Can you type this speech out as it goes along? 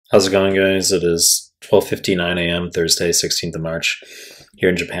How's it going, guys? It is 12:59 a.m. Thursday, 16th of March. Here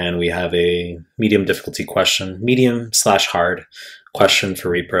in Japan, we have a medium difficulty question, medium/hard question for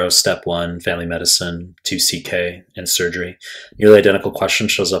Repro, Step 1, Family Medicine, 2CK, and Surgery. Nearly identical question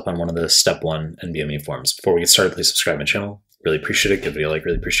shows up on one of the Step 1 nbme forms. Before we get started, please subscribe to my channel. Really appreciate it. Give video a like.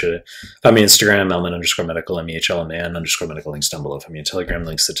 Really appreciate it. Find me on Instagram, mehlman_medical, mehlman_medical. Links down below. Find me on Telegram.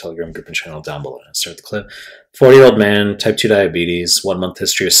 Links to the Telegram group and channel down below. Let's start the clip. 40-year-old man, type 2 diabetes, 1 month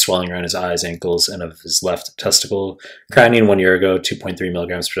history of swelling around his eyes, ankles, and of his left testicle. Creatinine 1 year ago, 2.3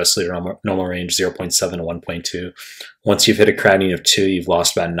 milligrams per deciliter, normal range 0.7 to 1.2. Once you've hit a creatinine of 2, you've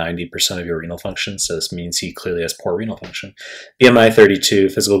lost about 90% of your renal function, so this means he clearly has poor renal function. BMI 32,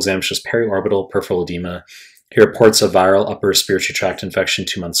 physical exam shows periorbital peripheral edema. He reports a viral upper respiratory tract infection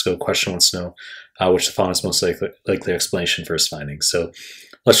 2 months ago. Question wants to know which the following is most likely explanation for his findings. So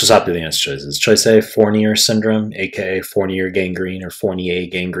let's just hop through the answer choices. Choice A, Fournier syndrome, aka Fournier gangrene or Fournier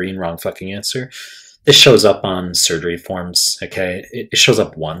gangrene, wrong fucking answer. This shows up on surgery forms, okay? It shows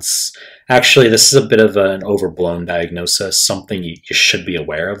up once. Actually, this is a bit of an overblown diagnosis, something you should be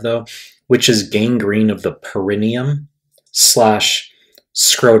aware of though, which is gangrene of the perineum /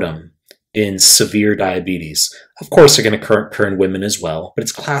 scrotum in severe diabetes. Of course, they're going to occur in women as well, but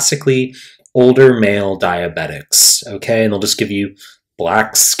it's classically older male diabetics, okay? And they'll just give you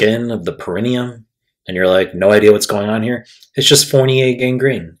black skin of the perineum, and you're like, no idea what's going on here. It's just Fournier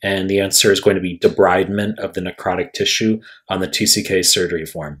gangrene, and the answer is going to be debridement of the necrotic tissue on the 2CK surgery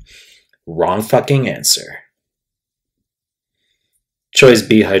form. Wrong fucking answer. Choice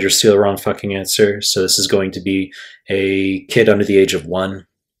B, hydrocele, wrong fucking answer. So this is going to be a kid under the age of 1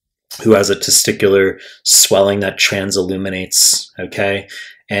 who has a testicular swelling that transilluminates, okay?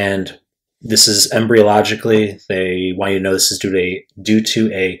 And this is embryologically, they want you to know this is due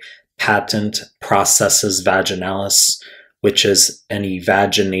to a patent processus vaginalis, which is an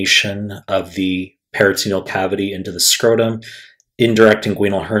evagination of the peritoneal cavity into the scrotum. Indirect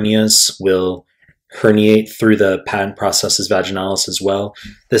inguinal hernias will herniate through the patent processus vaginalis as well.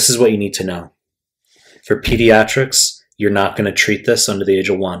 This is what you need to know. For pediatrics, you're not going to treat this under the age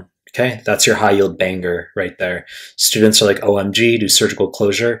of 1. Okay, that's your high yield banger right there. Students are like, OMG, do surgical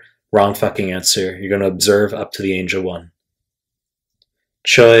closure. Wrong fucking answer. You're going to observe up to the age of 1.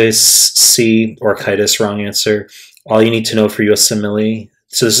 Choice C, orchitis, wrong answer. All you need to know for USMLE,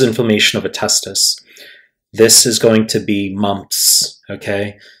 so this is inflammation of a testis. This is going to be mumps,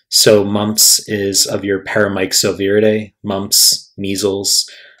 okay? So mumps is of your paramyxoviridae, mumps, measles,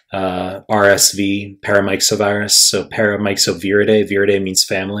 RSV, paramyxovirus, so paramyxoviridae, viridae means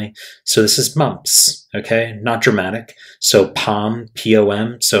family. So this is mumps, okay? Not dramatic. So POM,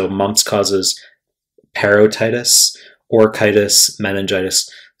 P-O-M, so mumps causes parotitis, orchitis, meningitis.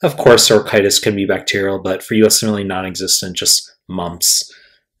 Of course, orchitis can be bacterial, but for USMLE non-existent, just mumps.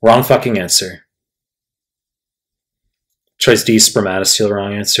 Wrong fucking answer. Choice D, spermatocele,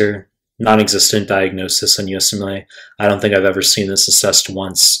 wrong answer. Non-existent diagnosis on USMLE. I don't think I've ever seen this assessed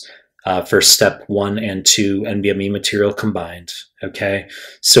once for Step 1 and 2 nbme material combined, okay?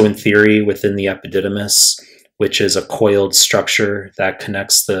 So in theory, within the epididymis, which is a coiled structure that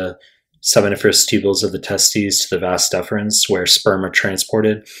connects the seminiferous tubules of the testes to the vas deferens where sperm are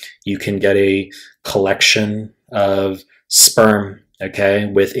transported, you can get a collection of sperm, okay,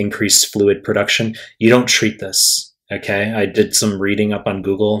 with increased fluid production. You don't treat this. Okay, I did some reading up on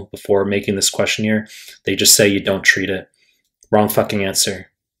Google before making this question here. They just say you don't treat it. Wrong fucking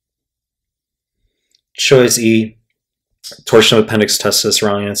answer. Choice E, torsion of appendix testis,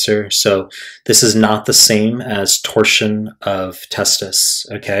 wrong answer. So this is not the same as torsion of testis,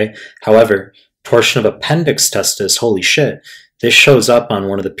 okay? However, torsion of appendix testis, holy shit, this shows up on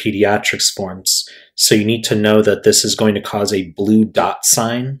one of the pediatrics forms. So you need to know that this is going to cause a blue dot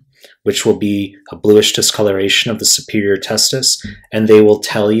sign, which will be a bluish discoloration of the superior testis, and they will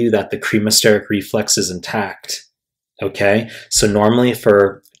tell you that the cremasteric reflex is intact, okay? So normally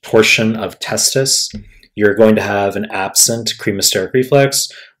for torsion of testis, you're going to have an absent cremasteric reflex,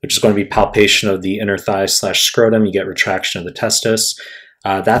 which is going to be palpation of the inner thigh / scrotum. You get retraction of the testis.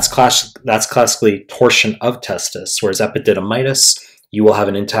 That's classically torsion of testis, whereas epididymitis, you will have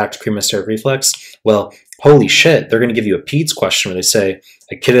an intact cremasteric reflex. Well, holy shit, they're going to give you a PEDS question where they say,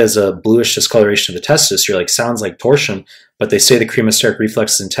 a kid has a bluish discoloration of the testis. You're like, sounds like torsion, but they say the cremasteric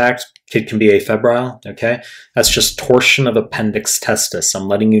reflex is intact. Kid can be afebrile, okay? That's just torsion of appendix testis. I'm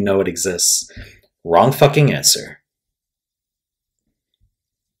letting you know it exists. Wrong fucking answer.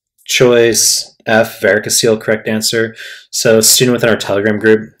 Choice F, varicocele, correct answer. So a student within our Telegram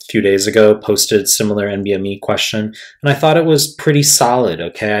group a few days ago posted similar nbme question, and I thought it was pretty solid,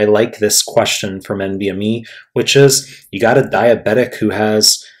 okay? I like this question from nbme, which is, you got a diabetic who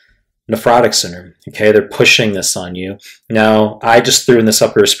has nephrotic syndrome. Okay, they're pushing this on you. Now, I just threw in this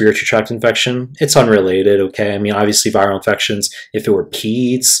upper respiratory tract infection. It's unrelated, okay? I mean, obviously viral infections, if it were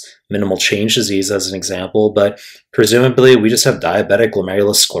peds, minimal change disease as an example, but presumably we just have diabetic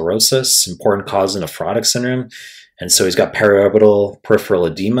glomerulosclerosis, important cause of nephrotic syndrome. And so he's got periorbital peripheral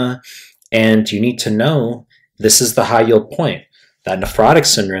edema. And you need to know this is the high yield point. That nephrotic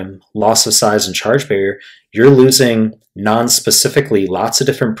syndrome, loss of size and charge barrier, you're losing non-specifically lots of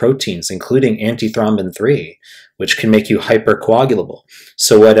different proteins, including antithrombin 3, which can make you hypercoagulable.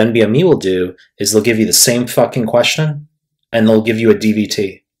 So what nbme will do is they'll give you the same fucking question and they'll give you a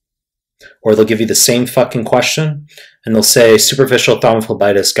DVT. Or they'll give you the same fucking question and they'll say superficial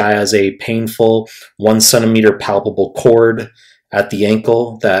thrombophlebitis, guy has a painful 1 centimeter palpable cord at the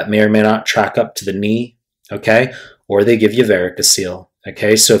ankle that may or may not track up to the knee, okay? Or they give you varicocele,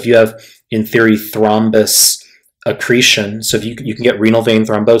 okay? So if you have, in theory, thrombus accretion, so if you can get renal vein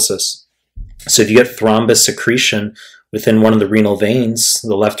thrombosis. So if you get thrombus accretion within one of the renal veins,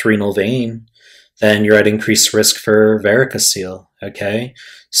 the left renal vein, then you're at increased risk for varicocele, okay?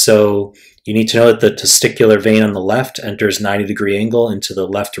 So you need to know that the testicular vein on the left enters 90-degree angle into the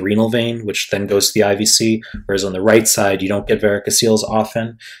left renal vein, which then goes to the IVC, whereas on the right side, you don't get varicoceles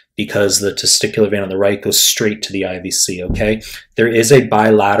often because the testicular vein on the right goes straight to the IVC, okay? There is a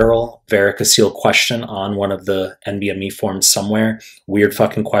bilateral varicocele question on one of the nbme forms somewhere. Weird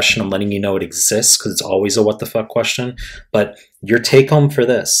fucking question. I'm letting you know it exists because it's always a what the fuck question. But your take home for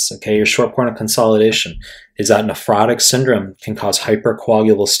this, okay, your short point of consolidation is that nephrotic syndrome can cause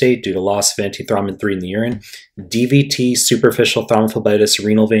hypercoagulable state due to loss of antithrombin 3 in the urine, DVT, superficial thrombophlebitis,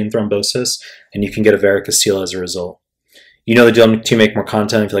 renal vein thrombosis, and you can get a varicocele as a result. You know the deal. To make more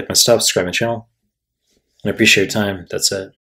content, if you like my stuff, subscribe my channel. I appreciate your time. That's it.